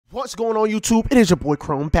What's going on YouTube? It is your boy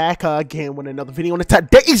Chrome back again with another video. And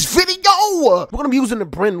today's video, we're gonna be using the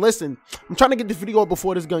BREN. Listen, I'm trying to get the video up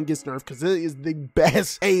before this gun gets nerfed because it is the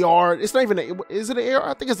best AR. It's not even is it an AR?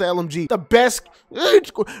 I think it's an LMG. The best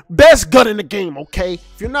gun in the game, okay?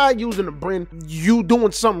 If you're not using the BREN, you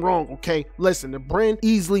doing something wrong, okay? Listen, the BREN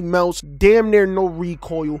easily melts, damn near no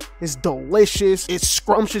recoil. It's delicious, it's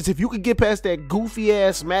scrumptious. If you could get past that goofy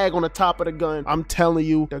ass mag on the top of the gun, I'm telling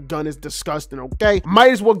you, the gun is disgusting, okay?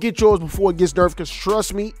 Might as well get yours before it gets nerfed, because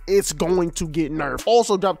trust me, it's going to get nerfed.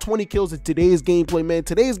 Also dropped 20 kills in today's gameplay, man.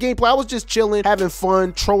 Today's gameplay, I was just chilling, having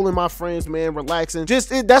fun, trolling my friends, man, relaxing. That's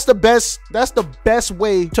the best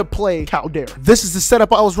way to play Caldera. This is the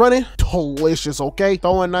setup I was running. Delicious, okay?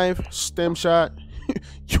 Throwing knife, stem shot.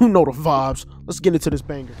 You know the vibes. Let's get into this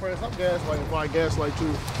banger. Friends, I'm gaslighting before I gaslight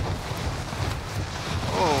you.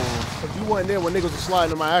 Oh, if you weren't there when niggas were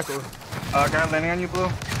sliding in my acro. Guy landing on you, Blue. I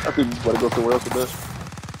think you want to go somewhere else with this.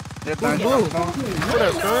 Yeah, Blue. What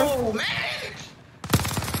up, son?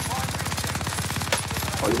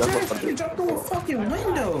 Oh, you got You jumped through a fucking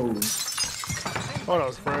window. Hold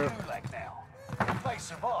on, friend.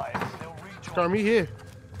 Skirm, he here.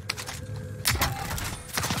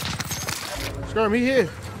 Skirm, he here.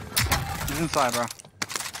 He's inside, bro.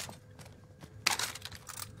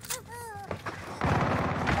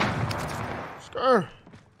 Skirm.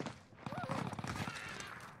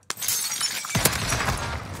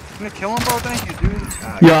 Can you kill him, bro? Thank you, dude.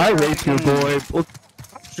 Yeah, I erased your boy.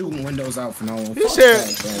 Shooting windows out for no one. He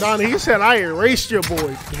said, Donnie, he said, I erased your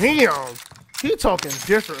boy. Damn. He talking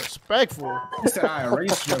disrespectful. He said, I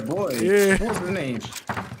erased your boy. Yeah. What's his name?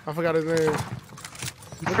 I forgot his name.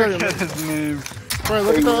 Look at him. Forget his name. Friend,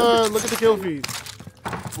 look at the kill feed.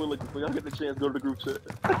 When I get the chance, go to the group chat.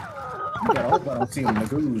 I hope I don't see him in the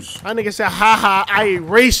goose. That nigga said, haha, I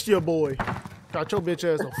erased your boy. Got your bitch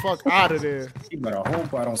ass the fuck out of there. You better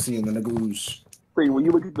hope I don't see him in the goose. Hey, when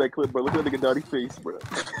you look at that clip, bro, look at that nigga Donnie's face, bro.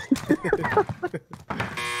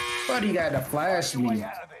 But he got to flash me.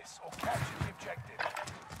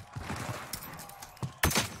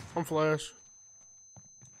 I'm Flash.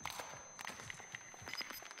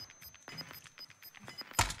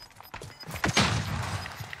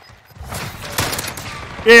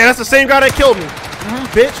 Yeah, that's the same guy that killed me.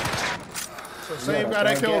 Bitch. It's the same guy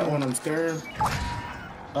that killed me. When I'm scared.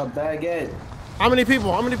 A baguette. How many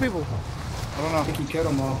people? How many people? I don't know. I think he killed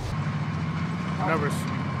them all. Numbers.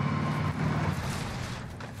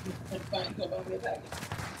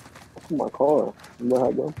 My car. You know how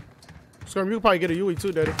I go? Skirm, you can probably get a UE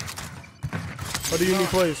too, daddy. Or do you need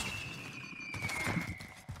plays?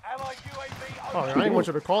 Oh, I ain't want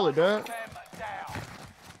you to call it, dad.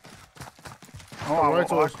 Oh, right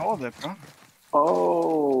to I us. called it, bro.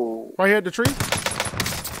 Oh. Right here at the tree?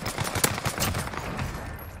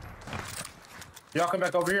 Y'all come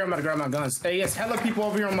back over here. I'm gonna grab my guns. Hey, yes, hella people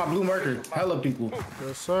over here on my blue marker. Hella people.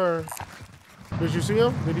 Yes, sir. Did you see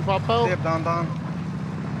him? Did he pop out? Yep, Don.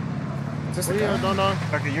 Is this Where you at, Don?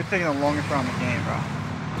 Okay, you're taking the longest round in the game, bro. I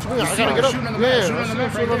gotta get up. Shooting on the Yeah, map, shooting on the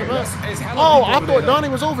map right there. It's hella oh, people I over thought there. Donnie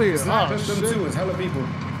was over here. It's not Oh, just them shit. two. It's hella people.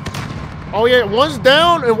 Oh, yeah, one's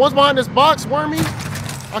down and one's behind this box, Wormy.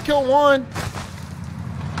 I killed one.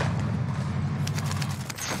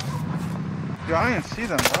 Dude, I didn't see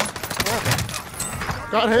them, bro. Where are they?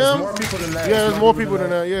 Got There's him. more people than that. Yeah, there's more people than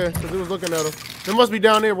that. Yeah, because he was looking at him. They must be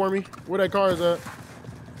down there, Wormy. Where that car is at.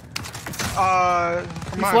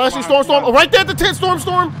 Come on, Flashing, come on, Storm. come Oh, on. right there at the tent, Storm.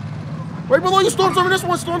 Right below you, Storm. This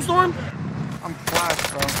one, Storm. I'm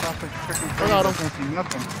flashed, bro. Stop the freaking I got him. I can't see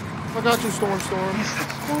nothing. I got you, Storm. He said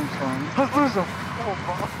storm. What is a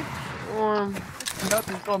Storm.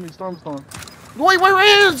 Nothing, storm. Wait, right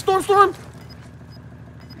here, Storm.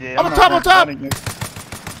 Yeah, Up I'm top, not up top. fighting it.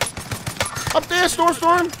 Up there, Storm. I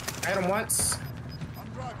hit him once.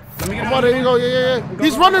 Let me get Come on, there you go. Yeah. Go,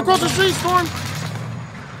 He's go, running go, across go. the street, Storm.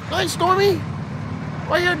 Nice, Stormy.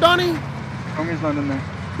 Right here, Donnie. Stormy's not in there.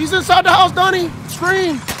 He's inside the house, Donnie.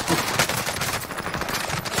 Scream.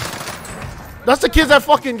 That's the kids that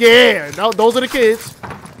fucking, yeah. Those are the kids.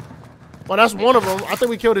 Well, that's one of them. I think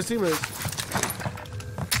we killed his teammates.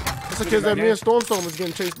 That's the kids that me and Storm was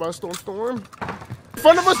getting chased by Storm. In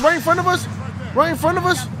front of us, right in front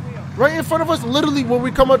of us, literally when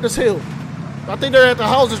we come up this hill. I think they're at the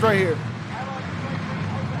houses right here.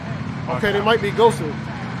 Okay, they might be ghosted.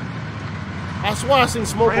 I swear I seen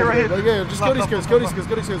smoke over there. But yeah, just kill these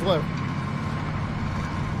kids left.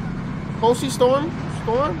 Posey, Storm.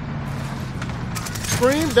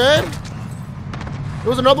 Scream, dead. There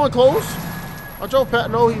was another one close. I drove Pat.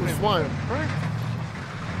 No, he was flying.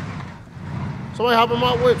 Somebody hop in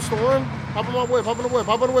my whip, Storm. Hop in my whip, hop in the whip,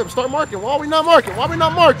 hop in the whip. Start marking. Why are we not marking? Why are we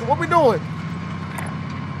not marking? What we doing?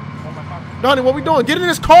 Donnie, what we doing? Get in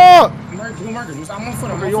this car. Blue marker. I'm on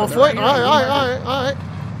foot. Okay, you on foot? Alright.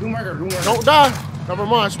 Blue marker. Don't die. Never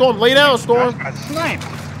mind. Storm, lay down, Storm. I sniped.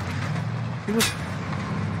 He was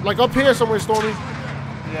like up here somewhere, Stormy.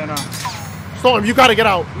 Yeah, no. Storm, you gotta get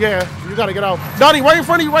out. Yeah, you gotta get out. Donnie, right in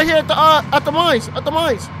front of you, right here at the mines. At the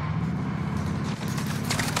mines.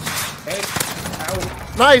 Hey,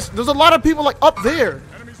 ow. Nice. There's a lot of people like up there.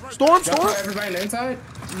 Storm. Everybody on the inside?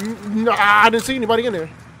 Nah, I didn't see anybody in there.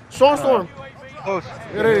 Storm. Close.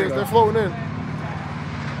 It is. They're floating in.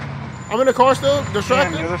 I'm in the car still,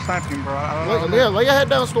 distracted. Damn, the other sniping, bro. I don't know. Yeah, lay your head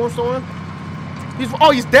down, Storm.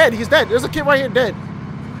 He's dead. He's dead. There's a kid right here dead.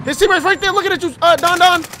 His teammate's right there looking at you, Don. I got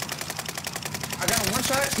him one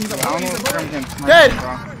shot. He's a I don't know if I'm getting sniped, Dead.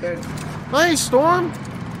 bro. Nice, Storm.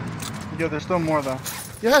 Yo, there's still more though.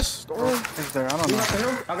 Yes, Storm. Is there? I don't know.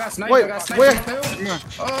 I got sniped. Wait, I got sniped where? from up the hill.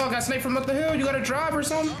 Oh, I got sniped from up the hill. You got to drive or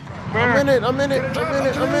something? I'm in it. I'm in it.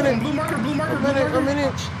 Blue marker. I'm in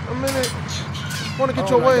it. I want to get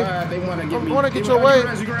Oh your way. God, they want to get me. I want to get your way.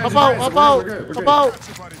 About.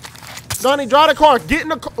 Donnie, drive the car. Get in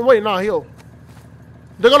the car. Wait, nah, he'll.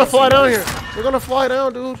 They're gonna fly down here. They're gonna fly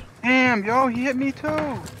down, dude. Damn, yo, he hit me too.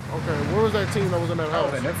 Okay, where was that team that was in that Oh,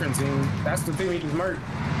 house? a different team. That's the thing we just murked.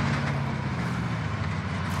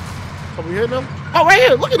 Are we hitting them? Oh, right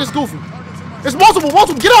here. Look at this goofy. It's multiple.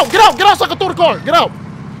 Get out so I can throw the car. Get out.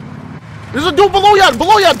 There's a dude below y'all,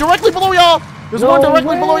 directly below y'all. There's one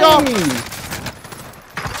directly below y'all.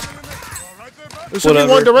 There should be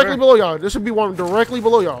one directly below y'all. There should be one directly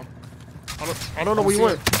below y'all. I don't know where he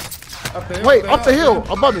went. Wait, up the hill,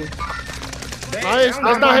 above me. Nice.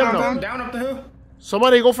 That's not him though. Down up the hill.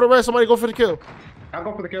 Somebody go for the rest. Somebody go for the kill. I'll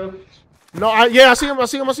go for the kill. No, I see him.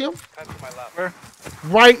 Where?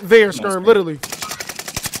 Right there, Skirm, literally.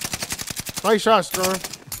 Nice shot, Skirm.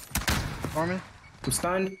 For me? I'm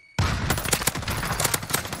stunned.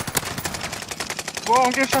 Whoa,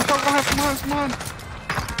 I'm getting shot. Come on.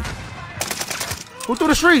 Who threw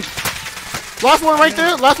the street? Last one right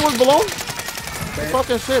there. Last one's below.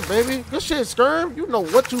 Fucking shit, baby. Good shit, Skirm. You know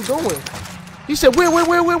what you doing. He said, where?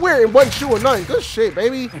 And wasn't shooting nothing. Good shit,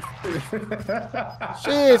 baby.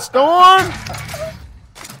 Shit, Storm.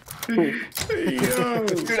 Dude,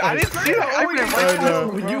 I didn't see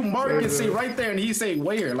that. You mark and see right there, and he say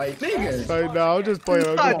where, like nigga. No, I'm just playing.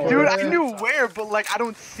 Dude, I knew where, but like I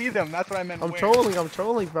don't see them. That's what I meant. I'm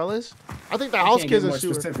trolling, fellas. I think the house kids are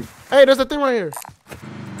shooting. Specific. Hey, there's a thing right here.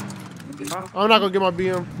 Huh? I'm not gonna get my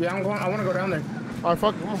BM. Yeah, I want to go down there. All right,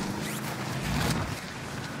 fuck. Come on.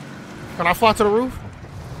 Can I fly to the roof?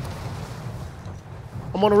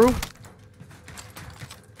 I'm on the roof.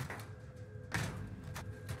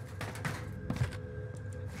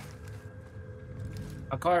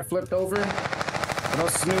 A car flipped over. No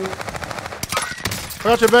Snoop. I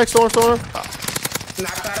got your back, Storm.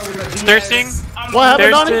 Knocked out over the Thirsting? What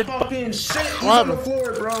happened, Donnie? Fucking shit. He's What on the happened?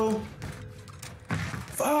 floor, bro.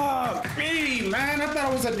 Fuck me, man. I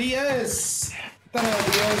thought it was a DS.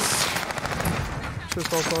 Shit's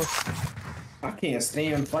so close. I can't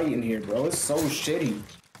stand fighting here, bro. It's so shitty.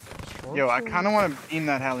 Yo, I kind of want to beam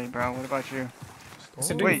that heli, bro. What about you? It's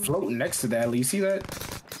a dude Wait. floating next to that. You see that?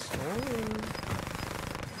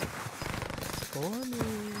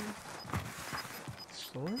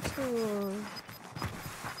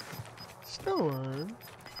 Storm.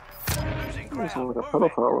 You sound like a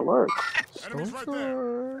pedophile. Relax.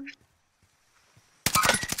 Storm.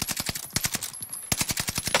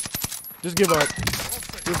 Just give up.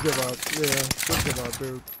 Yeah, just give up,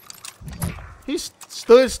 dude. He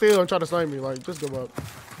stood still and tried to snipe me. Like, just give up.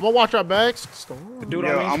 I'm gonna watch our backs. Storm. Dude,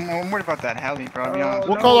 Yo, on me. I'm worried about that heli, bro. I'll be honest.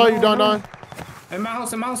 What color are you, Don? In my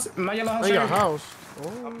house, in my yellow house. In your right here. house.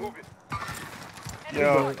 Oh.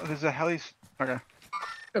 Yo, there's a heli. Okay.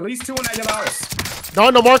 At least two in that yellow house.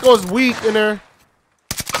 Don DeMarco is weak in there.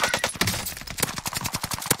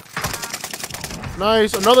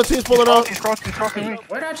 Nice. Another team's pulling up. He's crossing me.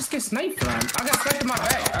 Where did I just get sniped from? I got sniped in my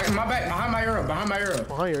back. Behind my arrow.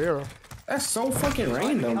 Behind your arrow. That's so fucking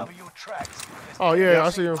random. Oh, yeah, I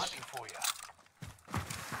see him.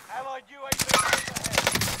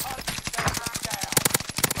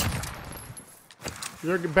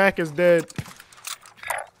 Your back is dead.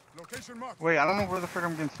 Wait, I don't know where the frick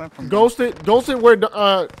I'm getting sniped from. Ghosted where,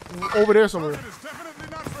 over there somewhere.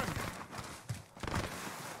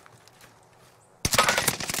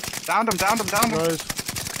 Downed him. Nice.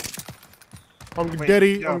 I'm Wait,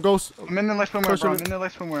 deady. yo. I'm ghost. I'm in the left swimwear, Pushing bro. it. I'm in the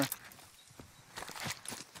left swimwear.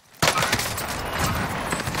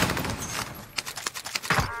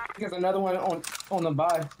 There's another one on the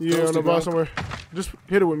buy. Yeah, on the bottom somewhere. Just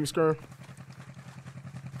hit it with me, Skirm.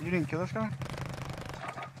 You didn't kill this guy?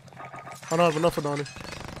 I don't have enough for Donnie.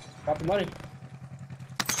 Got the money.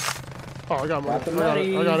 Oh, I got money. Got the I got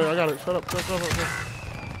it. money. I got it. I got it. Shut up. Shut up. Shut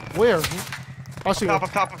up. Where? I see him.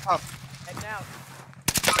 Up top. Heading out.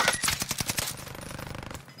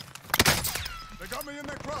 They got me in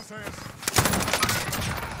their crosshairs.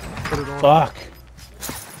 Put it on. Fuck.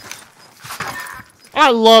 I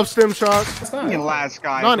love stem shots. That's You not. last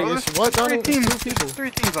guy. Donnie, bro. it's what, Donnie? Three It's teams. two people. Three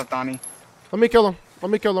teams left, Donnie. Let me kill him. Let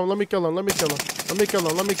me kill him. Let me kill him. Let me kill him. Let me kill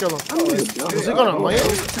him. Let me kill him. Is he gonna land?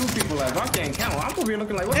 There's 2 people left. I can't count. I'm over here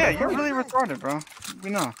looking like, what Yeah, the you're fuck? really retarded, bro. We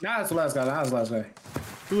know. Nah, that's the last guy. Nah, that's the last guy.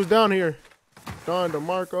 He was down here. Don,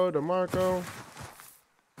 DeMarco.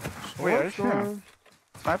 Wait, are you sure? Storm.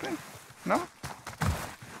 Sniping? No?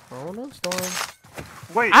 Oh, no, Storm.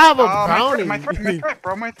 Wait. I have a my bounty. My threat,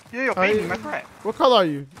 bro. Yo, baby, my threat. What color are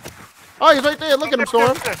you? Oh, he's right there. Look at him,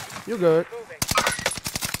 Storm. You good.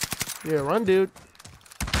 Yeah, run, dude.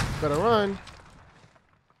 Better run.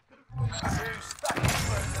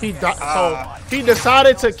 He he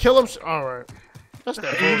decided to kill him. All right. That's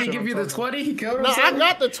that Did he bullshit give I'm you the talking 20? He killed about. No, I himself?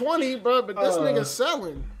 got the 20, bro, but this nigga's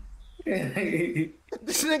selling. Hey,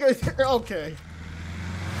 This nigga, okay.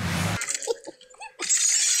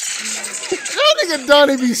 That nigga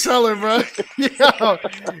Donnie be selling, bro. Yo,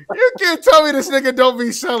 you can't tell me this nigga don't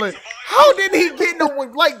be selling. How did he get in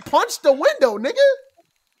the, like, punch the window, nigga?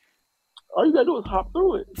 All you gotta do is hop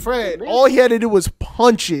through it. Fred, all he had to do was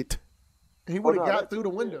punch it. He would have got through the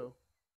window.